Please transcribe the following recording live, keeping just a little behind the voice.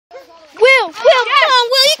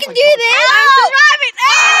can do this! I'm surviving!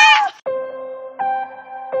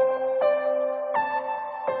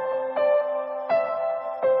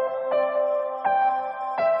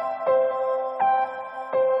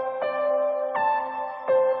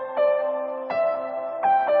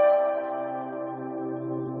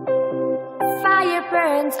 Fire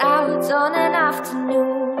burns out on an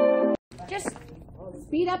afternoon. Just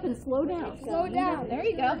speed up and slow down. Slow down. There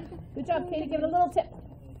you go. Good job, Katie. Give it a little tip.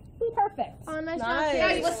 Perfect. Oh, nice.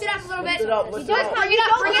 Guys, let's sit up a little bit. Bring it up. Bring it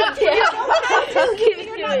up. Bring it up.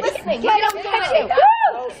 You're not listening. Get up.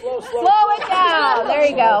 Slow it down. There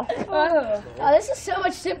you go. Oh, this is so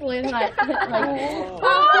much simpler than I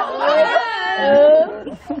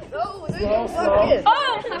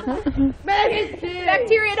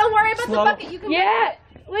Bacteria, don't worry about the bucket. You can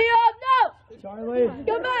Leon, no! Charlie.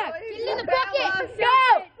 Go back. Get in the bucket.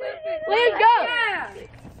 Go! Leon, go!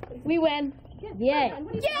 We win. Yay.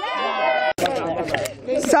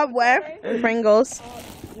 Subway, Pringles,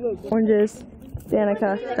 oranges,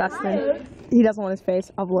 Danica, Dustin. He doesn't want his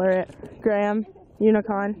face. I'll blur it. Graham,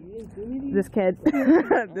 Unicorn, this kid,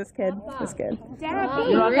 this kid. You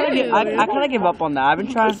know, I kind of give up on that. I've been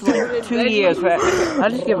trying for like 2 years, but I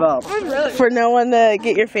just give up. For no one to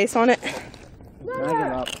get your face on it. I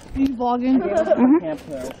give up. You vlogging?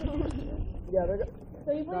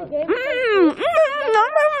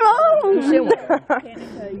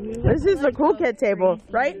 This is the cool kid table,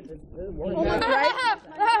 right?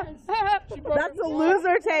 That's a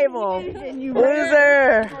loser table.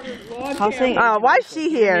 Loser. Oh, why is she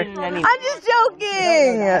here? I'm just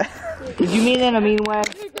joking. Did you mean it in a mean way?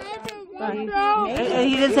 He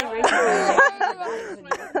didn't say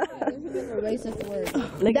Racist word.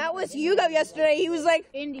 That was Hugo yesterday. He was like,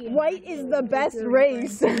 white is the best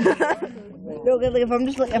race. No, like if I'm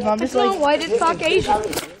just like, white is Caucasian.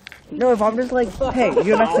 No, if I'm just like, hey,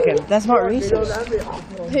 you're Mexican, that's not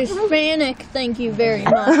racist. Hispanic, thank you very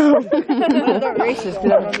much. That's not racist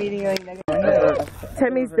because I'm not meeting like negative.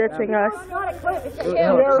 Timmy's ditching us.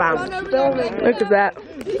 Bam. Look at that.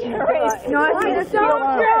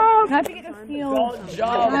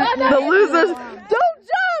 The losers. Don't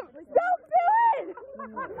jump! Don't do it!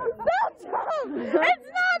 Don't jump! It's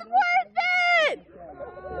not worth it!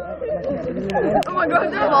 Oh my God,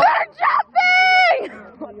 they're jumping!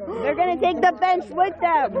 They're gonna take the bench with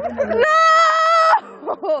them. No!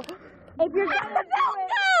 If you're gonna do it,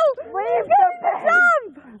 leave the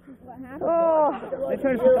jump! Oh,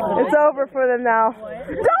 it's over for them now. Don't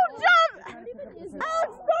jump!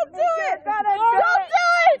 Alex, don't do it! Don't do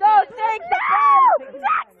it! Don't take the bench!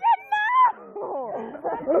 Jackson, no!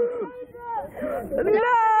 No! No!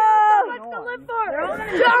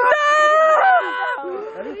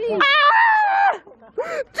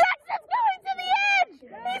 Jackson's going to the edge!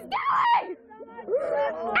 He's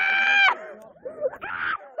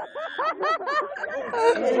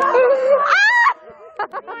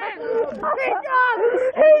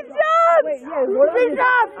going! He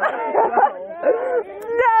jumped!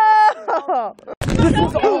 No!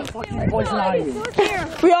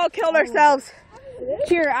 We all killed ourselves.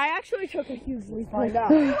 Here, I actually took a huge leap right now.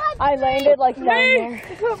 I landed like down there.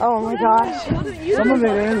 Oh my gosh. Some of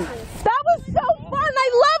it is. That was so fun. I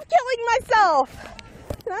love killing myself.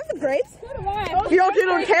 Can I have a grape? You don't do it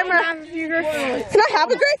on camera. Can I have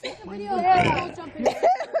a grape?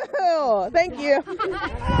 Oh, thank you.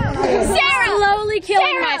 Sarah! Slowly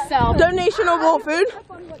killing myself. Donation of World Food?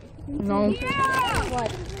 No. No!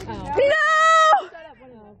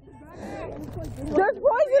 There's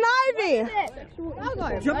poison ivy.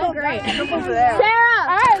 Jump over there. Sarah!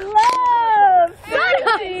 I love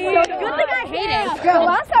Good thing I hate it. Go.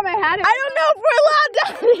 Last time I had it. I don't know if we're allowed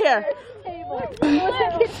down here.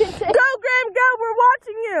 Go, Graham, go. We're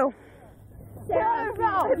watching you. Sarah!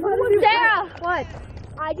 What?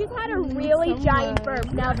 I just had a really giant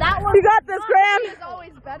burp. Now that one. You got this, Graham. It's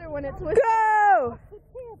always better when it's with. Go!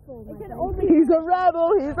 He's a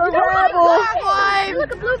rebel. He's a rebel.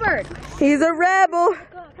 Look, a bluebird. He's a rebel.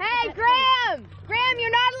 Hey, Graham! Graham,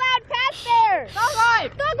 you're not allowed past there. Dog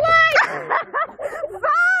life. Dog life.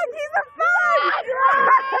 Fog! He's a fog!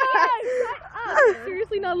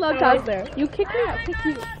 Seriously not allowed past there. You kick me out. Kick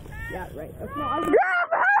you. Yeah, right. Okay. No, Graham,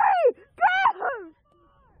 hurry! Graham!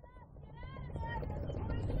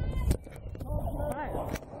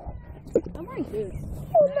 I'm wearing boots.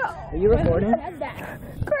 Oh no! Are you recording? Graham's dead!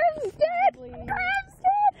 Graham's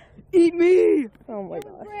dead! Eat me! Oh my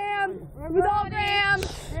gosh. Graham! Without Graham!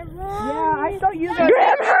 Yeah, I thought you guys.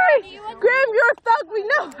 Graham, hurry! Graham, you're a thug! We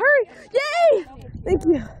know! Hurry! Yay! Thank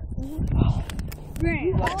you.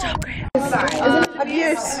 Graham. Good job, Graham.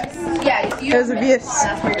 Abuse. Yeah, It was abuse.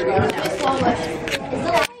 That's where you're going now.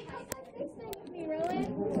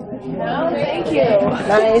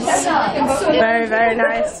 Nice. Very, very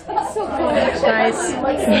nice. Nice.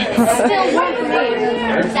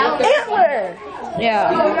 Antler!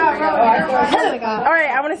 Yeah. Alright,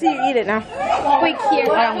 I want to see you eat it now. Wait,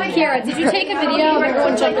 Kira, did you take a video of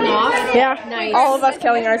everyone jumping off? Yeah. Nice. All of us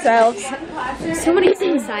killing ourselves. So many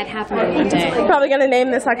suicide happened one day. Probably gonna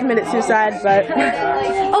name this I Committed Suicide, but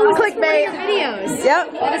Oh, clickbait. Videos.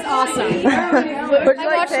 Yep. That is awesome. Would you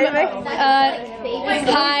like saving?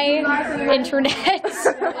 Hi, internet.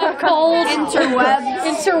 Cold.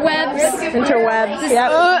 Interwebs. Interwebs.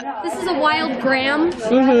 Yep. This is a wild Graham.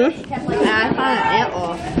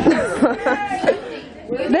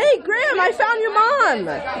 Hey, Graham, I found your mom.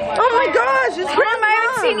 Oh my gosh, it's Graham. I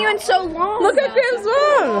haven't seen you in so long. Look at Graham's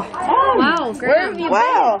mom. Oh, wow, Graham.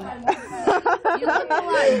 Wow. You look a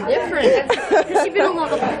lot different.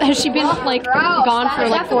 Has she been like gone for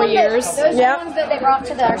like 4 years? Yep. That they brought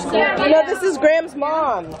to our school. No, this is Graham's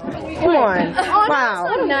mom. Come on. Wow.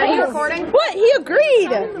 Are you recording? What? He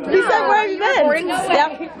agreed. He said, where have you been?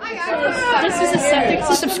 Yep. This is a septic.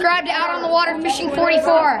 Subscribe to Out on the Water Fishing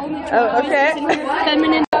 44. Oh, okay.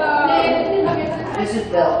 Feminine. This is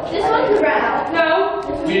Bill. This one's brown. No.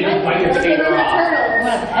 Look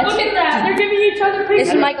at that. They're giving each other pictures. This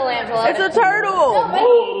is Michelangelo. It's a turtle.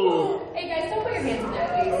 Hey guys, don't put your hands in there.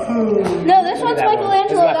 No, this one's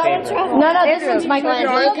Michelangelo. That one's Raphael. No, this one's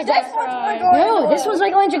Michelangelo. No, this one's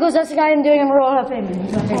Michelangelo because that's the guy I'm doing a World of Fame.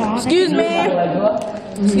 Excuse me.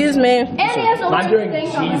 Excuse me. And he has a I'm doing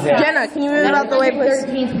cheese. Jenna, can you move it out the way, please?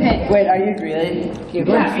 13th pick. Wait, are you really?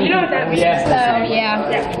 Yeah, you know what that means.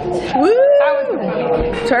 Yeah. Woo!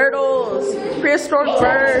 Turtles. Prehistoric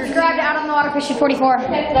birds. Subscribe to Out on the Water Fishing 44.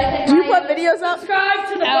 Do you put videos up? Subscribe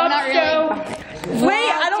to the Buck Show.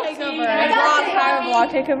 Wait, I don't have a vlog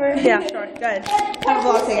takeover. Yeah, sure. Go ahead. Have a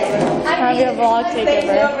vlog takeover. Having a vlog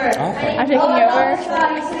takeover. I'm taking over.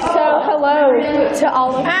 So hello to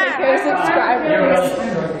all of the subscribers.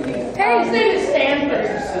 Hey, his name is Stanford.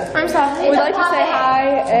 I'm sorry. We'd like to say hi,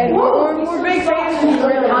 and we're big fans.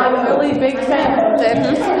 I'm a really big fan of him.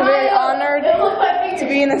 I'm very honored to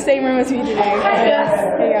be in the same room as you today.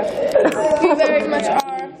 Yes. You very much are.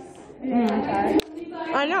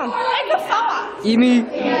 I know. Eat me.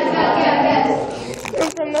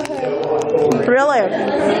 From the hood. Really?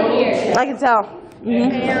 I can tell.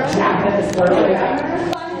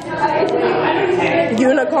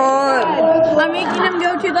 Unicorn. I'm making him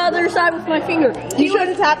go to the other side with my finger. You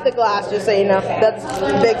shouldn't tap the glass, just so you know. That's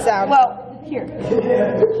a big sound. Well, here.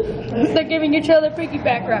 They're giving each other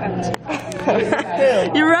piggyback rides.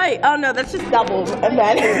 You're right. Oh no, that's just double. And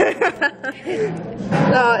then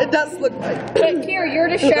it does look like. But here, you're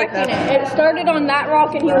distracting it. It started on that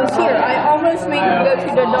rock and he was here. I almost made him go to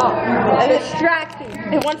the dock. Distracting.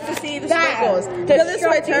 It wants to see the squiggles. Go this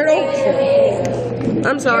way, turtle.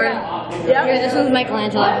 I'm sorry. Here, this one's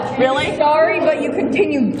Michelangelo. Really? Sorry, but you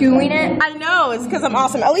continue doing it. I know. It's because I'm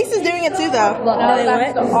awesome. Elisa's doing it too, though. No,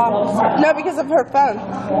 that's the opposite. No, because of her phone.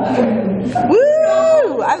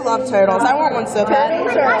 Woo! I love turtles. I want one so bad.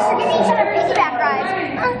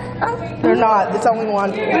 They're not. It's only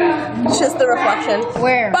one. It's just the reflection.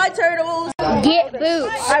 Where? Bye, turtles. Get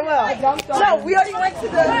boots. I will. No, we already went to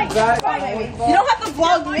the. You don't have to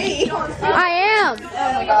vlog me. I am.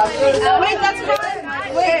 Oh my gosh. Wait, that's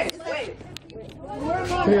mine. Wait.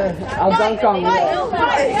 I'll dunk on you.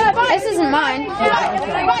 This isn't mine. Is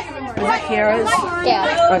that Kiara's?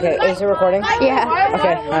 Yeah. Okay, is it recording? Yeah.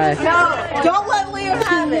 Okay, alright. No, don't let Leo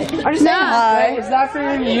have it. I'm just saying hi. Is that for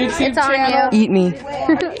your YouTube It's on channel? you. Eat me.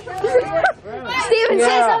 Steven,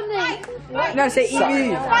 say something. No, say eat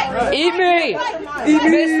me. Eat me! Eat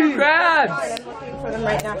me! Mr. Krabs! For them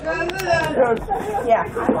right now. Yeah.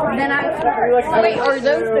 Then I. Wait, are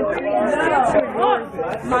those the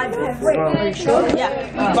Are you sure? Yeah.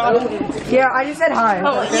 Yeah, I just said hi.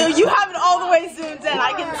 Oh, you have it all the way zoomed in.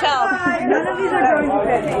 I can tell. None of these are going to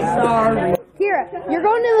fit. Sorry. Here, you're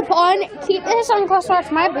going to the pond. Keep this on close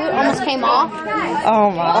watch. My boot almost came off.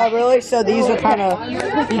 Oh my. Oh really? So these are kind of.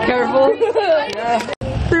 Be careful.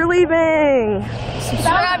 They're leaving.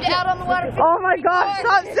 Subscribe to Out on the Water. Oh my gosh,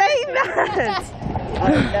 stop saying that.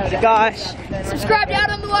 Gosh. Subscribe to Out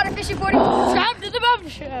on the Water Fishing 40. Subscribe to the Bum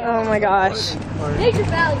Show. Oh my gosh. Nature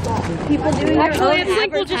Valley Ball. People doing Actually, it's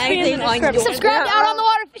link will just be in the description. Subscribe to Out on the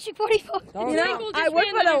Water Fishing 44. You know, I would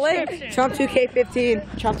put a link. Trump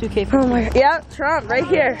 2K15. Trump 2K15. Oh my god. Yeah, Trump, right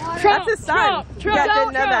here. That's his son. Trump, Yeah,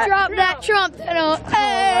 didn't know that. Drop that Trump. Oh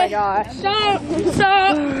my gosh. Stop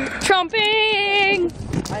trumping!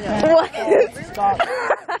 What?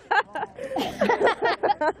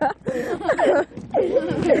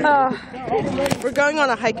 We're going on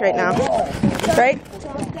a hike right now, right?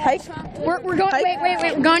 Hike? We're going. Wait.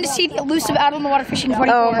 We're going to see the elusive out on the water fishing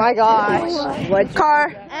 24. Oh my gosh. What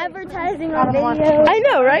car? Advertising on video. I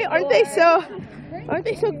know, right? Aren't they so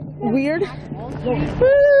weird?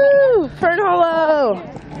 Woo! Fern Hollow.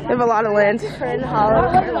 They have a lot of land. Fern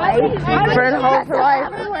Hollow for life. Fern Hollow for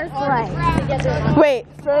life. Wait,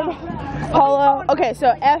 Fern Hollow. Okay,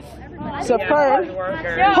 so Fern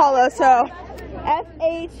Hollow. So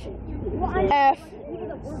FHFL.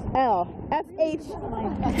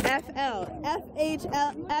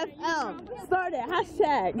 Start it.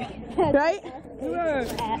 Hashtag. Right?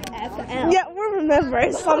 FL. Yeah, we'll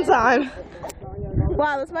remember sometime.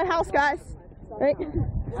 Wow, that's my house, guys. Right?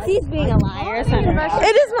 She's being a liar. It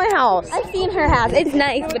is my house. I've seen her house. It's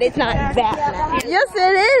nice, but it's not that nice. Yes,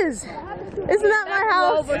 it is. Isn't that my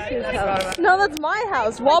house? No, that's my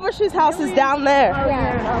house. Walbush's house is down there.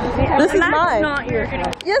 This is mine. Not your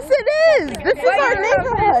house. Yes, it is. This is our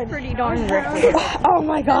neighborhood. Pretty darn rich. Oh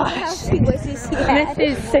my gosh. This is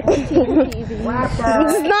 16 TV.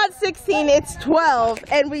 This is not 16, it's 12,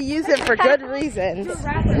 and we use it for good reasons.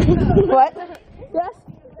 What? Yes?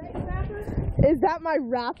 Is that my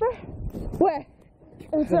rapper? Where?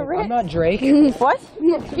 I'm not Drake. What?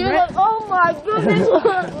 You're like, oh my goodness.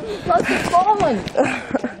 It's falling.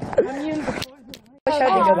 I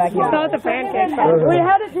tried to go back in. Not the pancake. We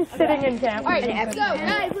had it just sitting in camp. All right, let's go,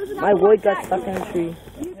 guys. Listen up. My wood got stuck in a tree.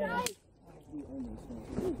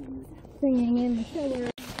 Singing in the shower.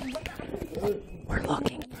 We're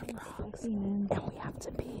looking for frogs, and we have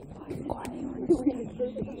to be quiet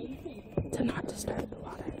to not disturb the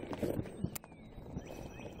water.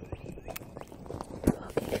 We're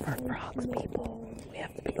looking for frogs, people. We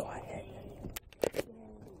have to be quiet.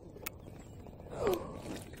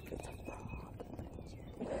 It's a frog.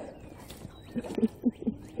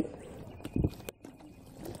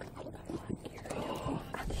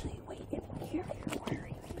 Actually, wait, here you're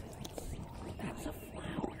wearing. That's a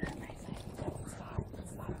flower.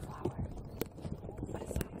 It's not a flower. But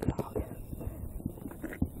it's not a frog.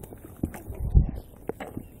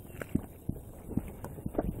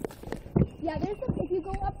 Yeah, if you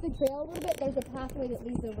go up the trail a little bit, there's a pathway that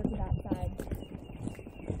leads over to that side.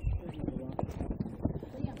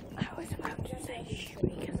 I was about to say shh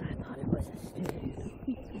because I thought it was a student.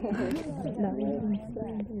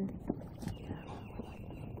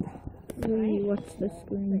 Really, what's the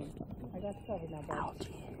screen stuff?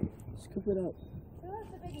 Algae. Scoop it up.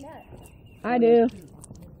 I do.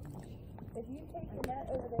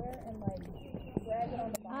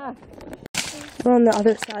 We're on the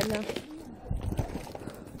other side now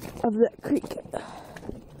of the creek.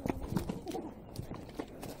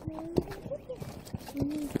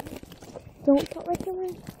 Don't put right there.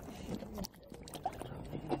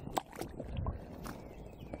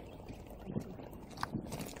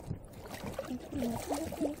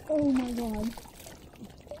 Oh my god.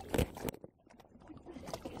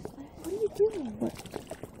 What are you doing? What?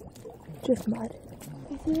 Just mud.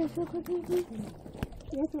 You see this real quickly?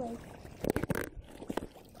 Yes, right.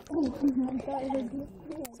 Oh my god.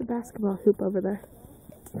 It's a basketball hoop over there.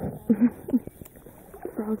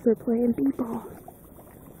 Frogs are playing b-ball.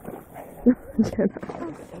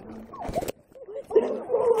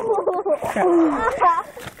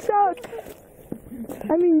 Chuck!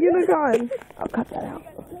 I mean unicorn. I'll cut that out.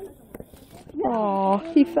 Aw,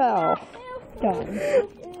 he fell.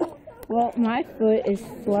 Well, my foot is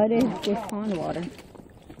flooded with pond water.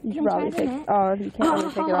 You should probably take. Oh, you can't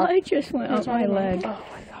really take it off. It just went up my leg. Oh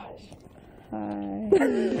my gosh. Hi.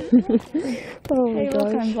 Oh my Hey,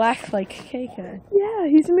 look, gosh. I'm black like cake. Yeah,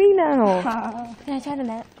 he's me now. Can I try to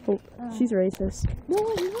net? Oh, she's racist. No,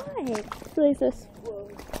 I'm not. Racist.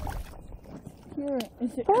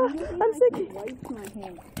 I'm sick.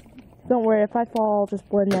 Don't worry, if I fall, I'll just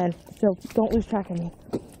blend in. So don't lose track of me.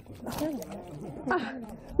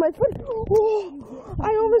 My foot. Oh,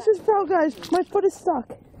 I almost just fell, guys. My foot is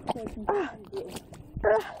stuck.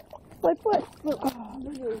 My foot.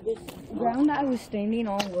 The ground that I was standing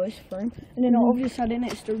on was firm, and then all of a sudden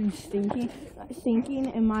it started sinking,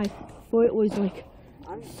 and my foot was like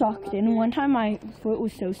sucked in. One time my foot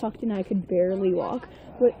was so sucked in I could barely walk,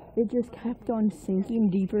 but it just kept on sinking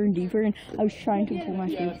deeper and deeper, and I was trying to pull my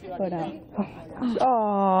foot out.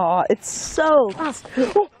 Oh, it's so fast.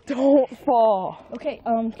 Oh, don't fall. Okay,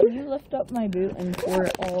 can you lift up my boot and pour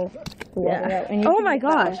all the water out? And you Oh can my get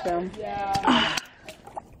that gosh. one down.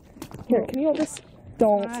 Here, can you hold this?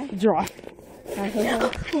 Don't drop.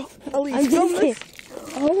 Elise, I'm film just this.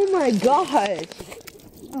 Oh my gosh.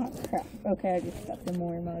 Oh crap. Okay, I just got some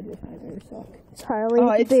more mud with my bare sock.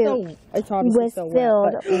 Charlie's boot it's obviously was so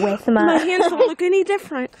filled wet, with my mud. hands don't look any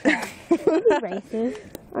different. Racist.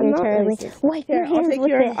 I'm not terribly. racist. Wipe your Here, I'll hands take with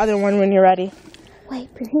your this. other one when you're ready.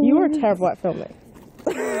 Wipe your hands. You are terrible at filming.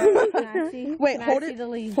 Wait, hold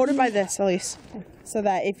it by this, Elise, so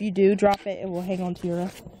that if you do drop it, it will hang on to your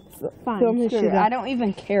wrist. Fine, sure. I don't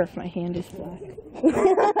even care if my hand is black.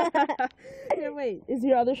 Here, wait, is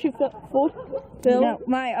your other shoe filled? No,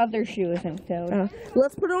 my other shoe isn't filled.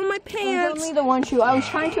 Let's put on my pants. Only the one shoe. I was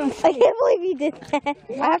trying to. I can't believe you did that.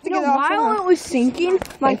 I have to get it off While somehow. it was sinking,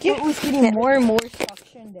 my foot was getting more and more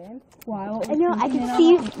suctioned in. While it was I know, I can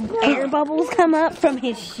see air bubbles come up from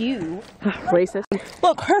his shoe. Racist.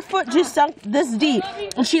 Look, her foot just sunk this deep,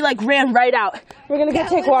 and she like ran right out. We're gonna go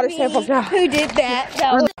take water samples now. Who did that?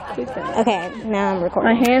 Okay, now I'm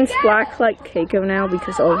recording. My hand's black like Keiko now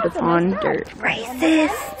because all of the pond dirt.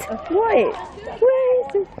 Racist. What?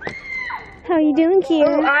 Racist. How you doing,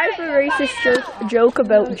 Kiera? I have a racist joke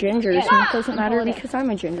about gingers, and it doesn't matter because I'm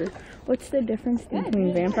a ginger. What's the difference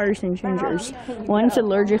between vampires and gingers? One's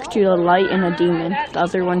allergic to the light and a demon. The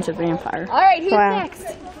other one's a vampire. All right, who's Wow.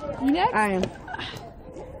 next? You next? I am.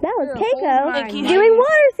 That was Keiko doing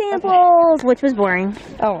water samples, which was boring.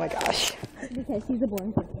 Oh my gosh. Because she's a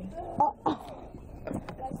boring person.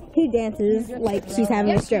 Who dances like she's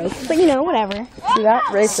having a stroke. But you know, whatever. See that?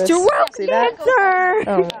 Racist. Stroke See that? dancer!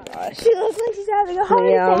 Oh my gosh. She looks like she's having a heart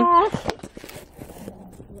attack.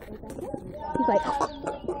 She's like,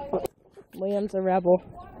 Liam's a rebel.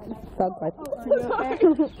 Thug life.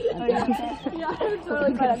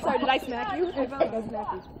 Sorry, did I smack you? I felt like I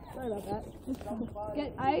smacked you. Sorry about that.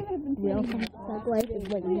 I have been thug life is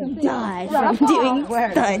when you die from doing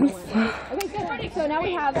stunts. Okay, good. So now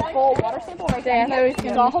we have a full water sample right there.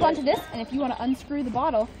 So I'll hold on to this, and if you want to unscrew the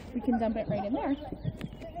bottle, we can dump it right in there.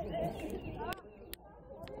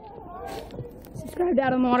 Subscribe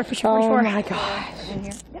down on the Water for Short. Oh my gosh.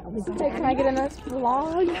 Hey, can I get in this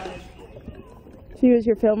vlog? She was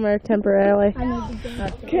your filmer temporarily.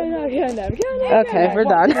 Okay, we're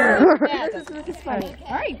done. This is funny.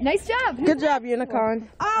 All right, nice job. Good job, Unicorn.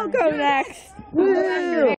 I'll go next.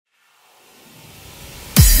 Woo!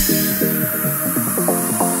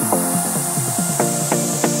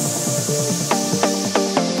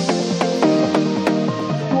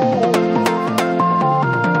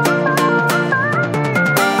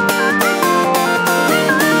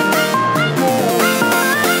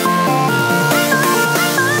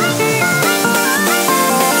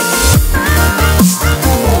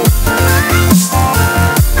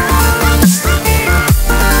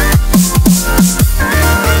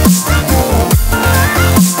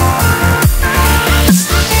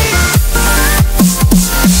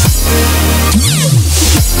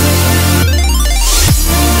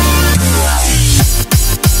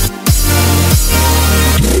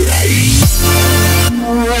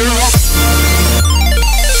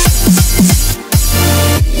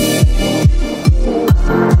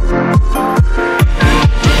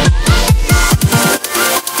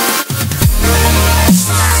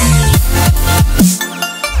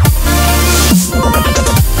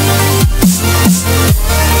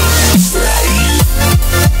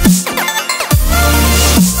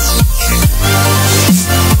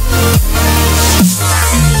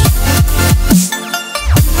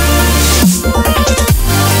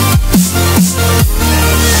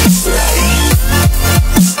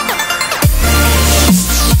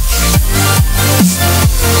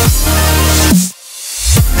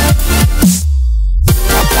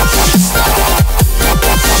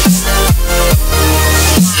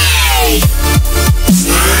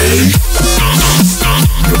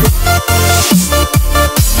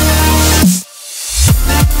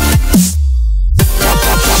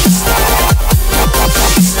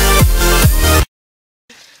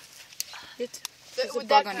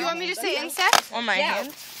 You want me to say insect? On my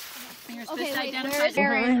hand. Okay,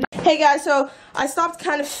 Hey guys, so I stopped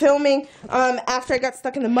kind of filming after I got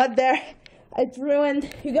stuck in the mud there. It's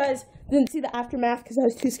ruined. You guys didn't see the aftermath because I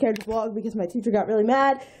was too scared to vlog because my teacher got really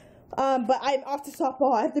mad. But I'm off to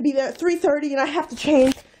softball. I have to be there at 3:30 and I have to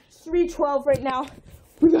change. It's 3:12 right now.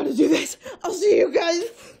 We gotta do this. I'll see you guys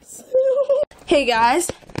soon. Hey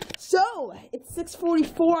guys, so it's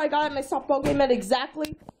 6:44. I got at my softball game at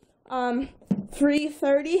exactly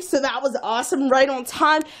 3:30, so that was awesome, right on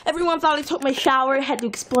time. Everyone thought I took my shower. I had to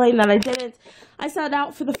explain that I didn't. I sat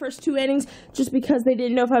out for the first 2 innings just because they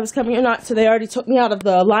didn't know if I was coming or not, so they already took me out of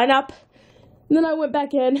the lineup. And then I went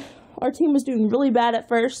back in. Our team was doing really bad at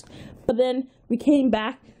first, but then we came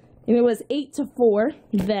back, and it was 8-4,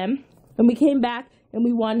 them. And we came back, and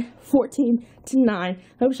we won 14-9.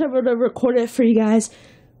 I wish I would have recorded it for you guys,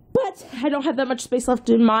 but I don't have that much space left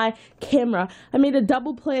in my camera. I made a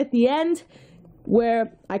double play at the end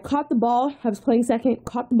where I caught the ball. I was playing second,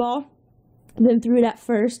 caught the ball, then threw it at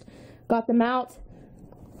first, got them out,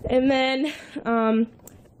 and then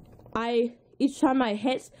each time I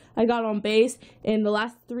hit, I got on base, and the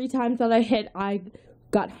last 3 times that I hit, I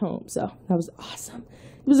got home, so that was awesome.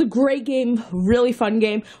 It was a great game, really fun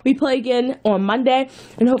game. We play again on Monday,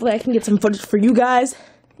 and hopefully I can get some footage for you guys,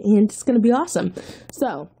 and it's going to be awesome.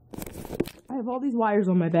 So, I have all these wires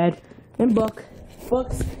on my bed, and books.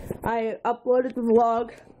 I uploaded the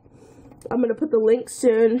vlog. I'm going to put the link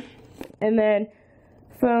soon, and then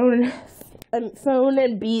phone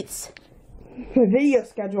and Beats. My video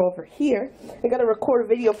schedule over here. I gotta record a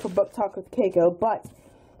video for Book Talk with Keiko, but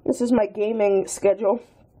this is my gaming schedule.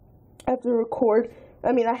 I have to record,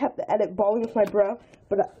 I have to edit Balling with My Bro,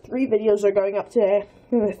 but 3 videos are going up today.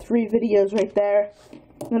 There are 3 videos right there,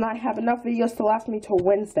 and I have enough videos to last me till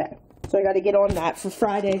Wednesday. So I gotta get on that for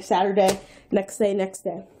Friday, Saturday, next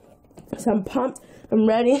day. So I'm pumped, I'm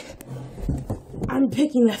ready. I'm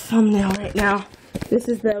picking the thumbnail right now. This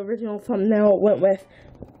is the original thumbnail it went with.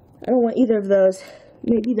 I don't want either of those.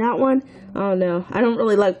 Maybe that one? I don't know. I don't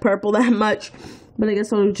really like purple that much. But I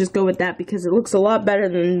guess I'll just go with that because it looks a lot better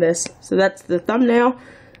than this. So that's the thumbnail.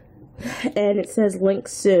 And it says link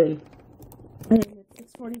soon. And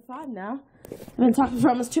it's 6:45 now. I've been talking for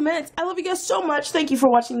almost 2 minutes. I love you guys so much. Thank you for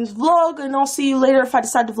watching this vlog. And I'll see you later if I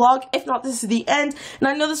decide to vlog. If not, this is the end. And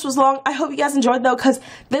I know this was long. I hope you guys enjoyed though, because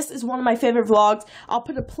this is one of my favorite vlogs. I'll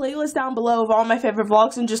put a playlist down below of all my favorite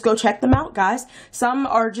vlogs and just go check them out, guys. Some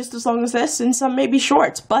are just as long as this and some may be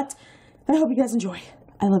short. But I hope you guys enjoy.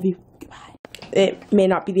 I love you. Goodbye. It may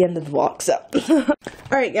not be the end of the vlog, so.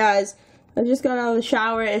 Alright, guys. I just got out of the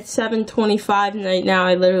shower. It's 7:25 right now.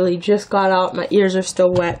 I literally just got out. My ears are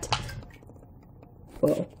still wet.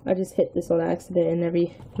 Well, I just hit this on accident and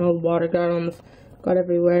all the water got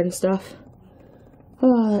everywhere and stuff.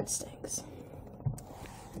 Oh, that stinks.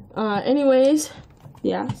 Anyways,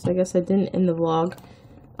 yeah, so I guess I didn't end the vlog.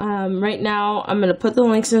 Right now, I'm going to put the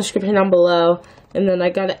links in the description down below, and then I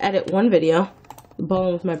got to edit one video,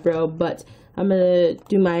 Balling with My Bro, but I'm going to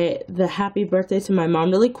do the happy birthday to my mom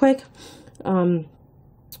really quick.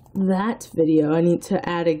 That video, I need to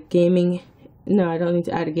add a gaming, no, I don't need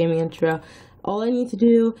to add a gaming intro. All I need to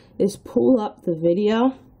do is pull up the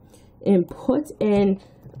video and put in,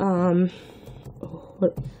 I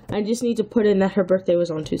just need to put in that her birthday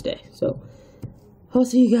was on Tuesday. So, I'll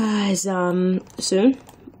see you guys, soon,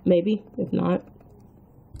 maybe, if not,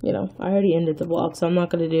 I already ended the vlog, so I'm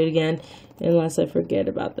not going to do it again unless I forget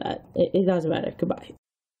about that. It doesn't matter. Goodbye.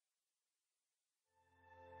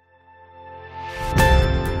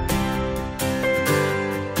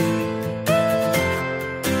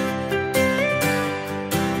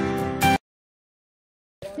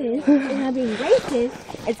 And not being racist,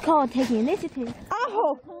 it's called taking initiative.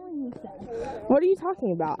 Oh! What are you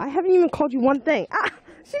talking about? I haven't even called you one thing. Ah!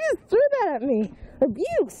 She just threw that at me.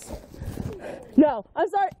 Abuse! No, I'm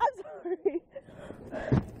sorry.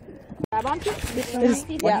 Grab onto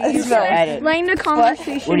Yeah, it's explain the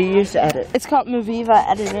conversation. What do you use to edit? It's called Moviva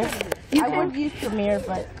Editor. I would use Premiere,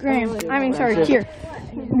 but... Graham, sorry, here.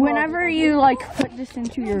 Whenever you, put this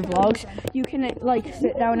into your vlogs, you can,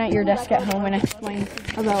 sit down at your desk at home and explain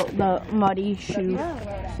about the muddy shoe.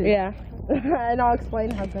 Yeah. And I'll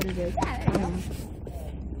explain how good it is.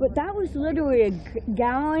 But that was literally a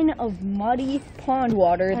gallon of muddy pond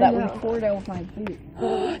water that we poured out of my boot.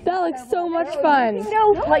 That looks so much fun.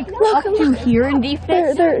 Up to here in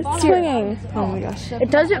deepness. They're swinging. Oh my gosh.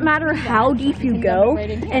 It doesn't matter how deep you go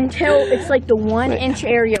until it's the 1 inch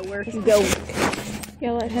area where you go.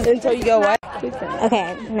 Until you go what?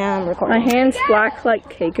 Okay, now I'm recording. My hand's black like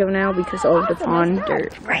Keiko now because of the pond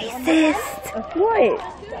dirt. Racist. What?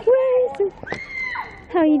 Racist.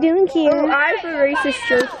 How you doing, Kier? I have a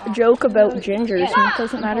racist joke about gingers, and it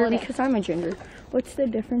doesn't matter because I'm a ginger. What's the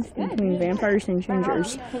difference between vampires and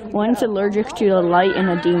gingers? One's allergic to the light and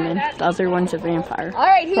a demon. The other one's a vampire. All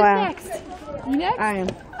right, who's next? You next? I am.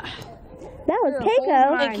 That was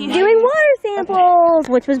Keiko doing water samples,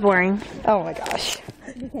 which was boring. Oh my gosh.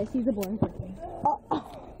 Because she's a boring person.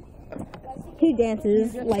 Who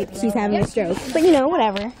dances like she's having a stroke. But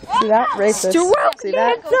whatever. See that? Racist. Stroke See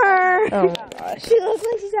that? dancer! Oh my gosh. She looks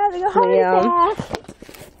like she's having a heart attack.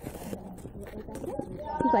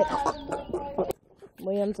 She's like...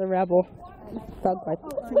 Liam's a rebel. Thug life.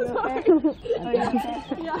 I'm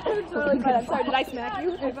sorry, did I smack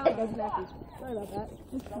you? I felt like I smacked you. Sorry about that.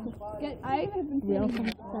 I have been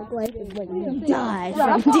Thug life is like you die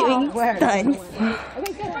from doing stunts.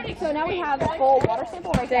 Okay, so now we have a full water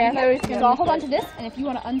sample right there. So I'll hold on to this, and if you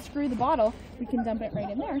want to unscrew the bottle, we can dump it right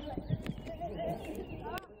in there.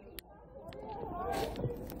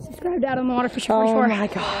 Subscribe out on the water for sure. Oh my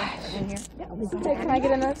gosh. Hey, can I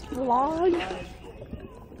get in this vlog?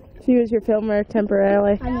 She was your filmer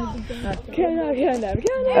temporarily. Okay,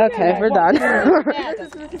 we're done.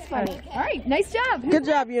 This is funny. All right, nice job. Good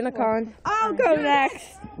job, Unicorn. I'll go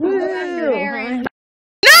next. No,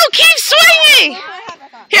 keep swinging!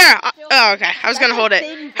 Here. Oh, okay. I was going to hold it.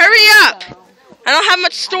 Hurry up. I don't have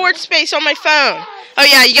much storage space on my phone. Oh,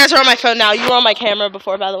 yeah, you guys are on my phone now. You were on my camera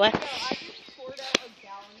before, by the way.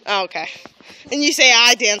 Oh, okay. And you say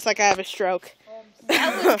I dance like I have a stroke.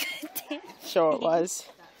 Sure it was.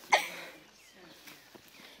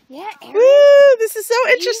 Yeah. Woo! This is so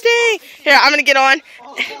interesting. Here, I'm gonna get on.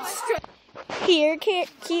 Here,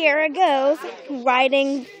 Kiara goes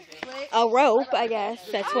riding a rope. I guess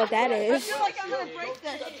that's what that is. I feel like I'm gonna break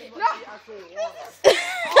this.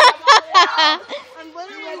 I'm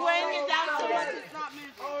literally weighing it down so much it's not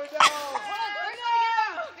moving. Oh no!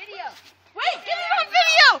 Wait, get it on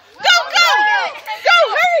video! Go, hurry!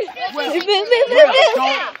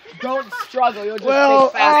 Don't struggle. You'll just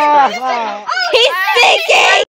take faster. He's thinking!